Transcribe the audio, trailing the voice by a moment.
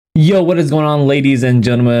Yo, what is going on, ladies and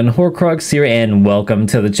gentlemen? Hoarcrux here and welcome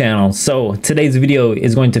to the channel. So today's video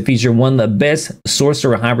is going to feature one of the best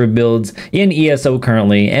Sorcerer hybrid builds in ESO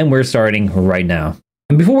currently, and we're starting right now.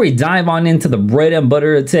 And before we dive on into the bread and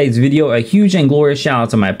butter of today's video, a huge and glorious shout out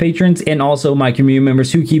to my patrons and also my community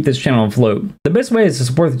members who keep this channel afloat. The best way to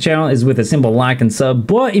support the channel is with a simple like and sub,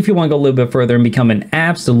 but if you want to go a little bit further and become an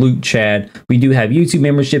absolute Chad, we do have YouTube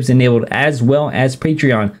memberships enabled as well as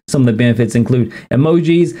Patreon. Some of the benefits include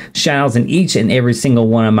emojis, shout outs in each and every single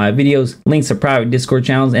one of my videos, links to private Discord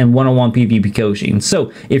channels, and one-on-one PvP coaching.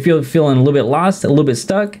 So if you're feeling a little bit lost, a little bit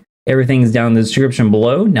stuck, everything is down in the description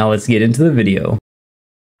below. Now let's get into the video.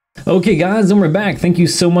 Okay guys, and we're back. Thank you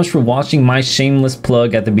so much for watching my shameless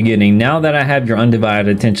plug at the beginning. Now that I have your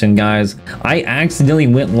undivided attention, guys, I accidentally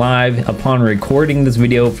went live upon recording this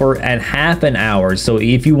video for at half an hour. So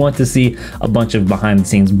if you want to see a bunch of behind the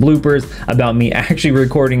scenes bloopers about me actually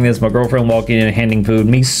recording this, my girlfriend walking in and handing food,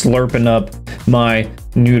 me slurping up my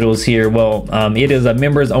noodles here, well, it is a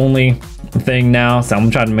members only thing now, so I'm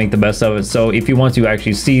trying to make the best of it. So if you want to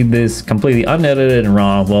actually see this completely unedited and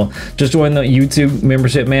raw, well, just join the YouTube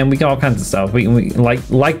membership, man. We got all kinds of stuff. We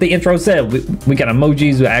like the intro said, we got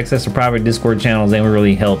emojis, we access to private Discord channels, and we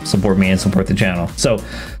really help support me and support the channel. So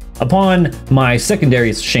upon my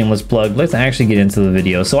secondary shameless plug, let's actually get into the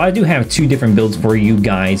video. So I do have two different builds for you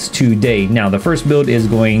guys today. Now the first build is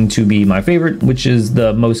going to be my favorite, which is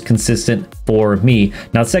the most consistent for me.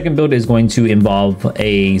 Now the second build is going to involve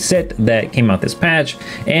a set that came out this patch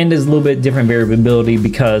and is a little bit different variability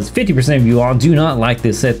because 50% of you all do not like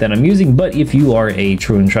this set that I'm using, but if you are a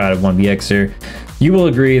true and tried 1vxer, you will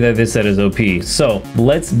agree that this set is OP. So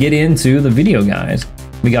let's get into the video, guys.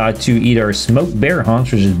 We got to eat our smoked bear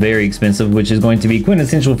haunch, which is very expensive, which is going to be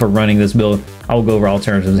quintessential for running this build. I'll go over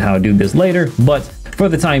alternatives how to do this later, but for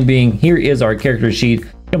the time being, here is our character sheet,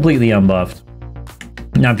 completely unbuffed.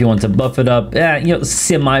 Now, if you want to buff it up,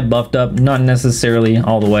 semi-buffed up, not necessarily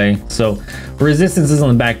all the way. So resistance is on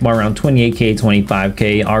the back bar around 28k,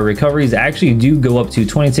 25k. Our recoveries actually do go up to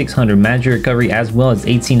 2600 magic recovery as well as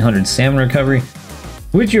 1800 stamina recovery,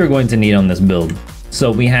 which you're going to need on this build. So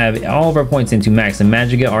we have all of our points into max and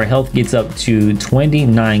Magicka. Our health gets up to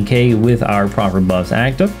 29k with our proper buffs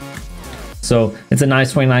active. So it's a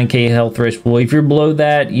nice 29k health threshold. If you're below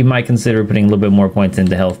that, you might consider putting a little bit more points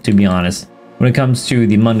into health, to be honest. When it comes to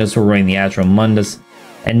the Mundus, we're running the Astral Mundus.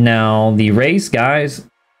 And now the race, guys,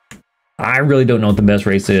 I really don't know what the best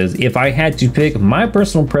race is. If I had to pick, my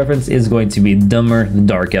personal preference is going to be Dumber the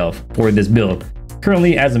Dark Elf for this build.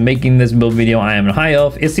 Currently, as I'm making this build video, I am a high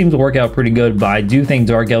elf. It seems to work out pretty good, but I do think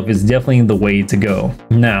Dark Elf is definitely the way to go.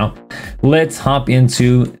 Now, let's hop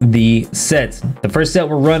into the set. The first set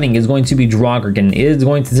we're running is going to be Hoarcrux. It is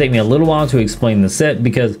going to take me a little while to explain the set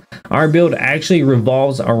because our build actually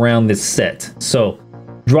revolves around this set. So,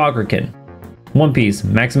 Hoarcrux, 1 piece,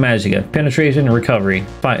 max Magicka, penetration and recovery,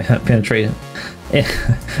 5 penetration.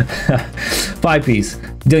 5 piece,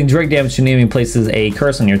 dealing direct damage to enemy, places a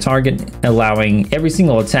curse on your target, allowing every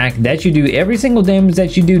single attack that you do, every single damage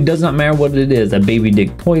that you do, does not matter what it is, a baby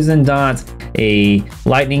dick poison dot, a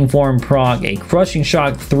lightning form proc, a crushing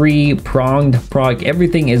shock 3 pronged proc,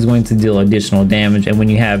 everything is going to deal additional damage. And when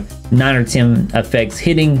you have 9 or 10 effects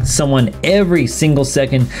hitting someone every single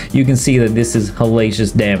second, you can see that this is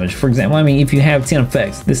hellacious damage. For example, I mean, if you have 10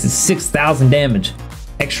 effects, this is 6,000 damage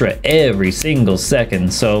extra every single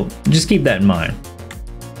second, so just keep that in mind.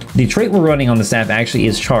 The trait we're running on the staff actually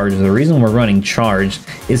is Charge. The reason we're running Charge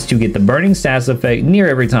is to get the burning status effect near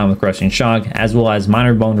every time with Crushing Shock, as well as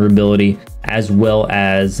minor vulnerability, as well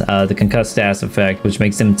as the concussed status effect, which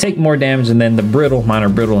makes them take more damage, and then the minor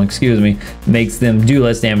brittle, makes them do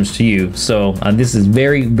less damage to you. So this is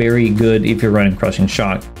very, very good if you're running Crushing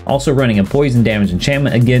Shock. Also running a poison damage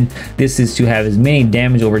enchantment. Again, this is to have as many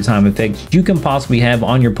damage over time effects you can possibly have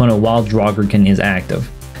on your opponent while Hoarcrux is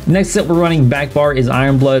active. Next set we're running back bar is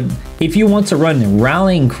Iron Blood. If you want to run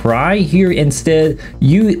Rallying Cry here instead,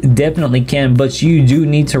 you definitely can, but you do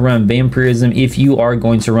need to run Vampirism if you are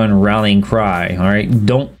going to run Rallying Cry. All right,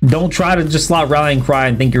 don't try to just slot Rallying Cry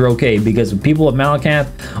and think you're okay, because people at Malakath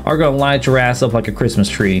are going to light your ass up like a Christmas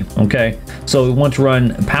tree. Okay, so we want to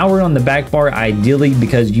run Power on the back bar ideally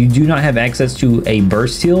because you do not have access to a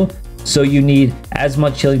burst heal. So you need as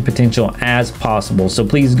much healing potential as possible. So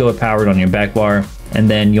please go with Powered on your back bar, and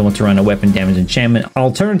then you'll want to run a weapon damage enchantment.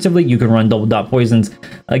 Alternatively, you can run double dot poisons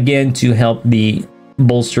again to help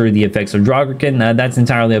bolster the effects of Hoarcrux. That's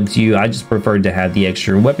entirely up to you. I just preferred to have the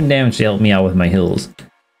extra weapon damage to help me out with my heals.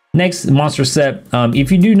 Next monster set,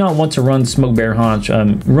 if you do not want to run Smoke Bear Haunch,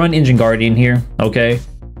 run Engine Guardian here, okay,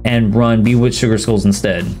 and run Bewitched Sugar Skulls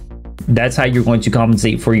instead. that's how you're going to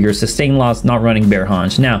compensate for your sustain loss not running Bear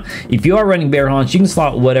Haunch. Now, if you are running Bear Haunch, you can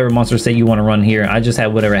slot whatever monster set you want to run here. I just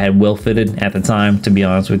had whatever I had well fitted at the time, to be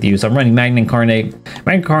honest with you. So I'm running Magna Incarnate.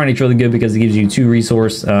 Magna Incarnate's really good because it gives you 2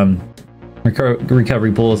 resource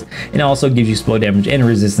recovery pools, and it also gives you slow damage and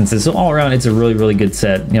resistances. So all around, it's a really good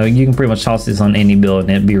set. You know, you can pretty much toss this on any build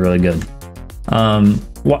and it'd be really good.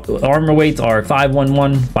 Armor weights are 5, 1,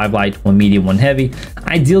 1, 5 light, 1 medium, 1 heavy.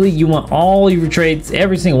 Ideally, you want all your traits,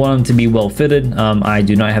 every single one of them, to be well fitted. I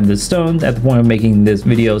do not have the stones at the point of making this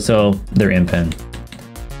video, so they're in pen.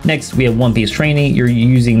 Next, we have One Piece Trainee. You're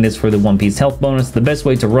using this for the One Piece health bonus. The best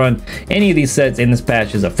way to run any of these sets in this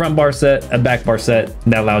patch is a front bar set, a back bar set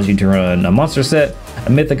that allows you to run a monster set, a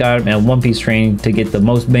mythic item, and One Piece Trainee to get the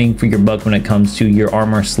most bang for your buck when it comes to your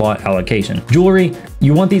armor slot allocation. Jewelry,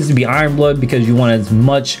 you want these to be Iron Blood because you want as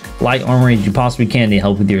much light armor as you possibly can to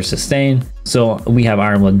help with your sustain. So we have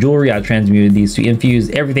Iron Blood Jewelry. I transmuted these to infuse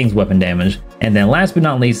everything's weapon damage. And then last but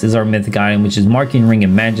not least is our mythic item, which is Marking Ring of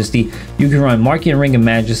Majesty. You can run Marking Ring of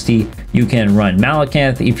Majesty. You can run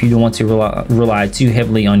Malakanth if you don't want to rely too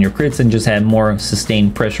heavily on your crits and just have more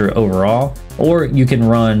sustained pressure overall. Or you can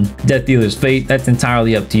run Death Dealer's Fate. That's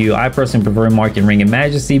entirely up to you. I personally prefer Marking Ring of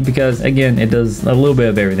Majesty because, again, it does a little bit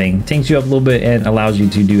of everything. Tanks you up a little bit and allows you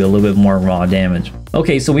to do a little bit more raw damage.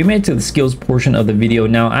 Okay, so we made it to the skills portion of the video.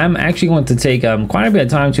 Now, I'm actually going to take quite a bit of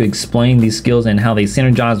time to explain these skills and how they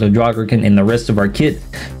synergize with Draugr and the rest of our kit,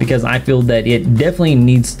 because I feel that it definitely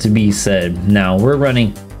needs to be said. Now, we're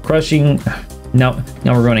running Crushing. Now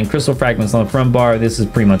we're running Crystal Fragments on the front bar. This is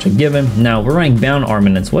pretty much a given. Now, we're running Bound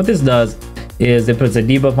Armaments. What this does is it puts a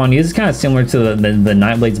debuff on you. This is kind of similar to the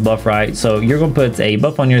Nightblade's buff, right? So you're going to put a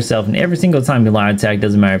buff on yourself, and every single time you light attack,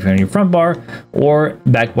 doesn't matter if you're on your front bar or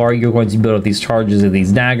back bar, you're going to build up these charges of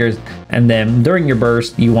these daggers, and then during your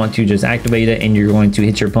burst, you want to just activate it, and you're going to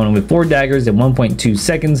hit your opponent with 4 daggers in 1.2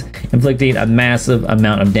 seconds, inflicting a massive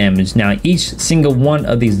amount of damage. Now, each single one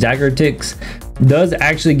of these dagger ticks does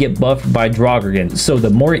actually get buffed by Draugr, so the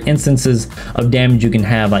more instances of damage you can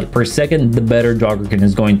have like per second, the better Draugr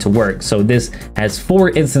is going to work. So this has 4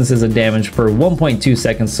 instances of damage per 1.2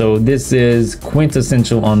 seconds, so this is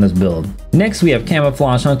quintessential on this build. Next, we have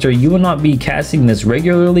Camouflage Hunter. You will not be casting this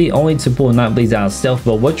regularly, only to pull Nightblades out of stealth,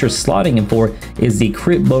 but what you're slotting it for is the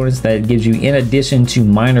crit bonus that it gives you in addition to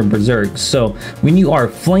minor berserk. So when you are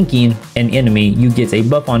flanking an enemy, you get a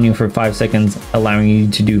buff on you for 5 seconds, allowing you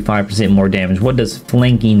to do 5% more damage. What does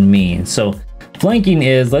flanking mean? So flanking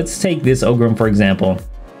is, let's take this Ogrim for example,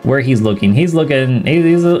 where he's looking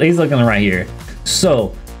right here.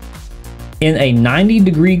 So in a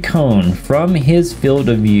 90-degree cone from his field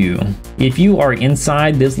of view, if you are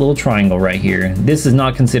inside this little triangle right here, this is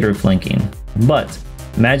not considered flanking. But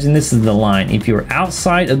imagine this is the line. If you're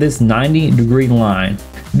outside of this 90-degree line,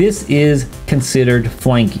 this is considered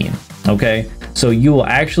flanking. Okay, so you will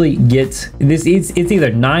actually get this. It's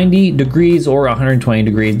either 90 degrees or 120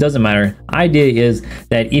 degrees, doesn't matter. Idea is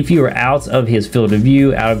that if you are out of his field of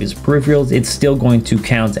view, out of his peripherals, it's still going to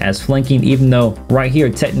count as flanking, even though right here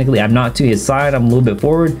technically I'm not to his side, I'm a little bit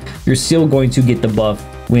forward. You're still going to get the buff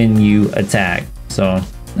when you attack. So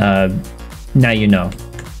now you know.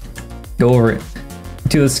 Go over it.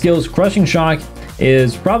 To the skills, Crushing Shock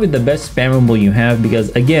is probably the best spammable you have,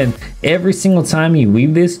 because again, every single time you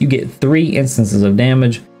weave this, you get 3 instances of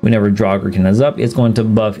damage. Whenever Draugr is up, it's going to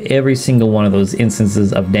buff every single one of those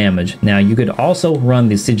instances of damage. Now, you could also run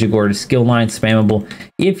the Sigigord skill line spammable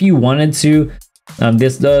if you wanted to.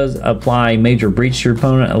 This does apply Major Breach to your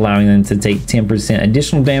opponent, allowing them to take 10%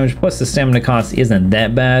 additional damage, plus the stamina cost isn't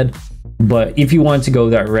that bad. But if you want to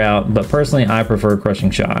go that route, but personally, I prefer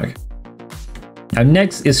Crushing Shock. Now,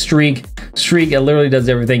 next is Streak. Streak, it literally does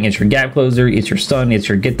everything. It's your gap closer, it's your stun, it's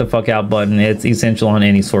your get the fuck out button. It's essential on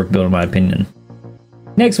any Sorc build in my opinion.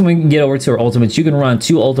 Next, when we get over to our ultimates, you can run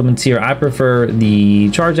 2 ultimates here. I prefer the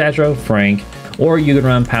Charge Atro, Frank, or you can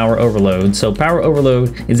run Power Overload. So Power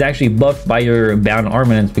Overload is actually buffed by your Bound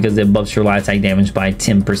Armaments because it buffs your light attack damage by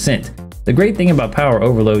 10%. The great thing about Power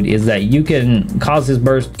Overload is that you can cause this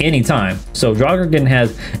burst anytime. So Draugr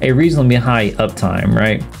has a reasonably high uptime,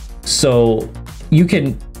 right? So you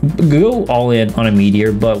can go all in on a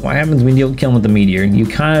meteor, but what happens when you don't kill him with the meteor? You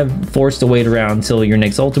kind of force to wait around until your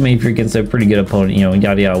next ultimate if you're against a pretty good opponent, you know,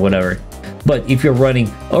 yada yada, whatever. But if you're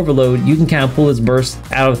running Overload, you can kind of pull this burst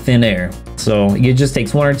out of thin air. So it just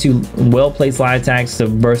takes 1 or 2 well-placed light attacks to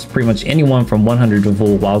burst pretty much anyone from 100 to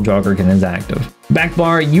full while Draugr is active. Back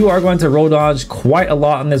bar, you are going to roll dodge quite a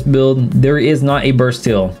lot on this build. There is not a burst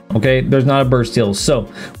heal, okay? There's not a burst heal. So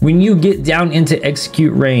when you get down into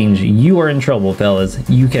execute range, you are in trouble, fellas.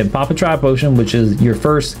 You can pop a Tri Potion, which is your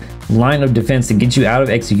first line of defense to get you out of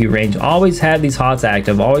execute range. Always have these hots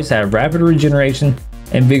active, always have rapid regeneration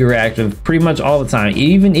and vigor active pretty much all the time.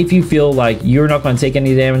 Even if you feel like you're not going to take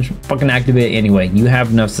any damage, fucking activate it anyway. You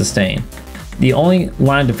have enough sustain. The only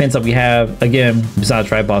line of defense that we have, again, besides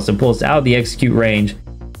Tripod, to pull us out of the execute range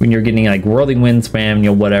when you're getting like whirling wind spam, you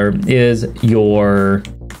know, whatever, is your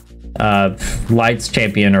lights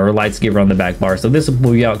champion or lights giver on the back bar. So this will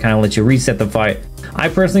pull you out, kind of let you reset the fight. I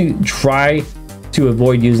personally try to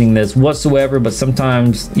avoid using this whatsoever, but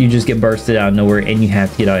sometimes you just get bursted out of nowhere and you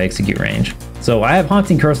have to get out of execute range. So I have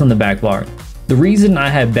Haunting Curse on the back bar. The reason I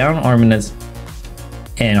have Bound Armaments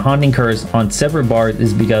and Haunting Curse on separate bars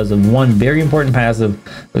is because of one very important passive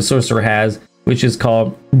the Sorcerer has, which is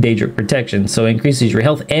called Daedric Protection. So it increases your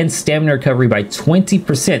health and stamina recovery by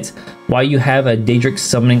 20% while you have a Daedric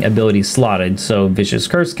summoning ability slotted. So Vicious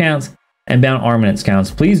Curse counts and Bound Armaments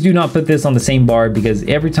counts. Please do not put this on the same bar, because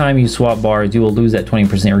every time you swap bars, you will lose that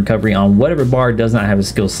 20% recovery on whatever bar does not have a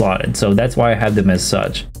skill slotted. So that's why I have them as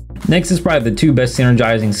such. Next is probably the two best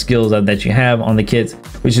synergizing skills that you have on the kits,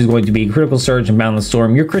 which is going to be Critical Surge and Boundless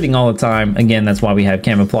Storm. You're critting all the time. Again, that's why we have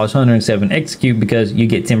Camouflage Hunter instead of Execute, because you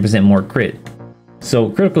get 10% more crit.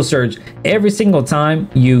 So Critical Surge, every single time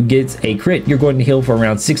you get a crit, you're going to heal for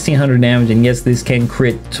around 1600 damage. And yes, this can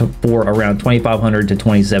crit for around 2500 to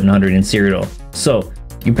 2700 in Cyrodiil. So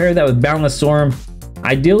you pair that with Boundless Storm.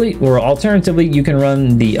 Ideally, or alternatively, you can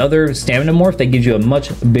run the other Stamina Morph that gives you a much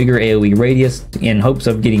bigger AoE radius in hopes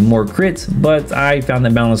of getting more crits, but I found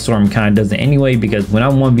that Boundless Storm kind of does it anyway, because when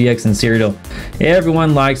I'm 1vx in Cyrodiil,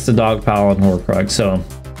 everyone likes to dogpile on Hoarcrux. So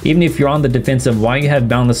even if you're on the defensive, while you have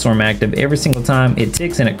Boundless Storm active, every single time it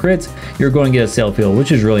ticks and it crits, you're going to get a self heal,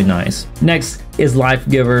 which is really nice. Next is Life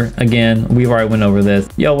Giver. Again, we've already went over this.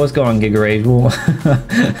 Yo, what's going on, Giga Rage?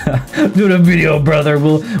 We'll do the video, brother.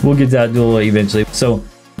 We'll get to that duel eventually. So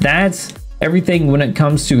that's everything when it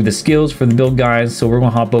comes to the skills for the build, guys. So we're gonna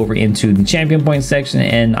hop over into the champion point section,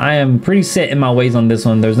 and I am pretty set in my ways on this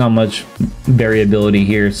one. There's not much variability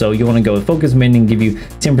here. So you want to go with Focus Mending, give you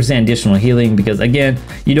 10% additional healing, because again,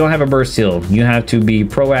 you don't have a burst heal. You have to be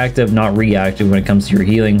proactive, not reactive when it comes to your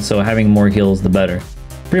healing. So having more heals, the better.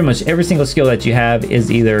 Pretty much every single skill that you have is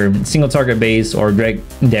either single target based or direct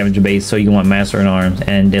damage based. So you want Master in Arms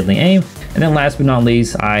and Deadly Aim. And then last but not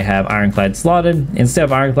least, I have Ironclad slotted. Instead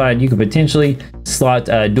of Ironclad, you could potentially slot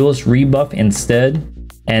Duelist Rebuff instead,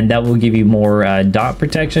 and that will give you more dot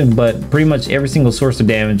protection. But pretty much every single source of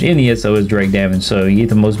damage in the ESO is direct damage, so you get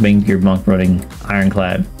the most bang for your buck running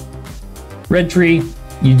Ironclad. Red Tree,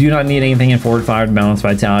 you do not need anything in Forward Fire to balance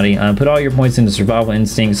Vitality. Put all your points into Survival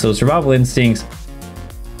Instincts. So Survival Instincts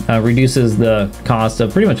reduces the cost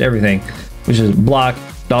of pretty much everything, which is block,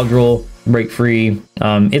 dodge roll, break free.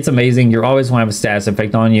 It's amazing. You're always going to have a status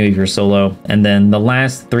effect on you if you're solo. And then the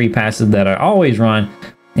last three passes that I always run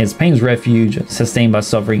is Pain's Refuge, Sustained by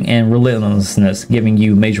Suffering, and Relentlessness, giving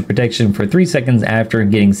you major protection for 3 seconds after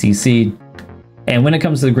getting CC'd. And when it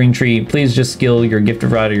comes to the green tree, please just skill your Gift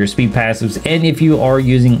of Ride or your speed passives. And if you are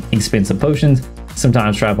using expensive potions,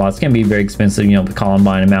 sometimes tripods can be very expensive, you know, the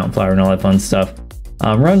Columbine and Mountain Flower and all that fun stuff.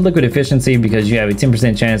 Run Liquid Efficiency, because you have a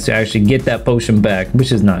 10% chance to actually get that potion back,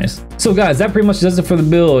 which is nice. So guys, that pretty much does it for the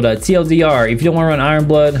build. TLDR, if you don't want to run Iron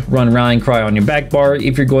Blood, run Rallying Cry on your back bar.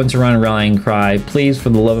 If you're going to run Rallying Cry, please, for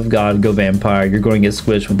the love of God, go Vampire. You're going to get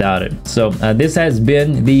squished without it. So this has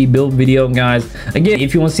been the build video, guys. Again,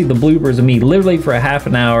 if you want to see the bloopers of me literally for a half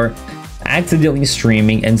an hour accidentally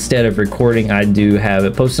streaming instead of recording, I do have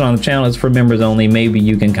it posted on the channel. It's for members only. Maybe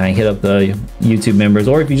you can kind of hit up the YouTube members,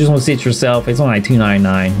 or if you just want to see it yourself, it's only like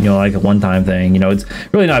 $2.99, you know, like a one-time thing. You know, it's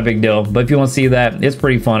really not a big deal. But if you want to see that, it's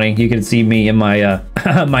pretty funny. You can see me in my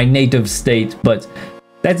my native state. But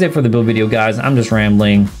that's it for the build video, guys. I'm just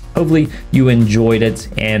rambling. Hopefully you enjoyed it.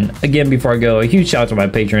 And again, before I go, a huge shout out to my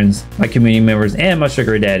patrons, my community members, and my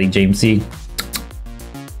sugar daddy, James C.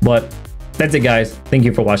 But that's it, guys. Thank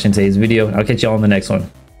you for watching today's video. I'll catch y'all on the next one.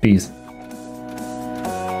 Peace.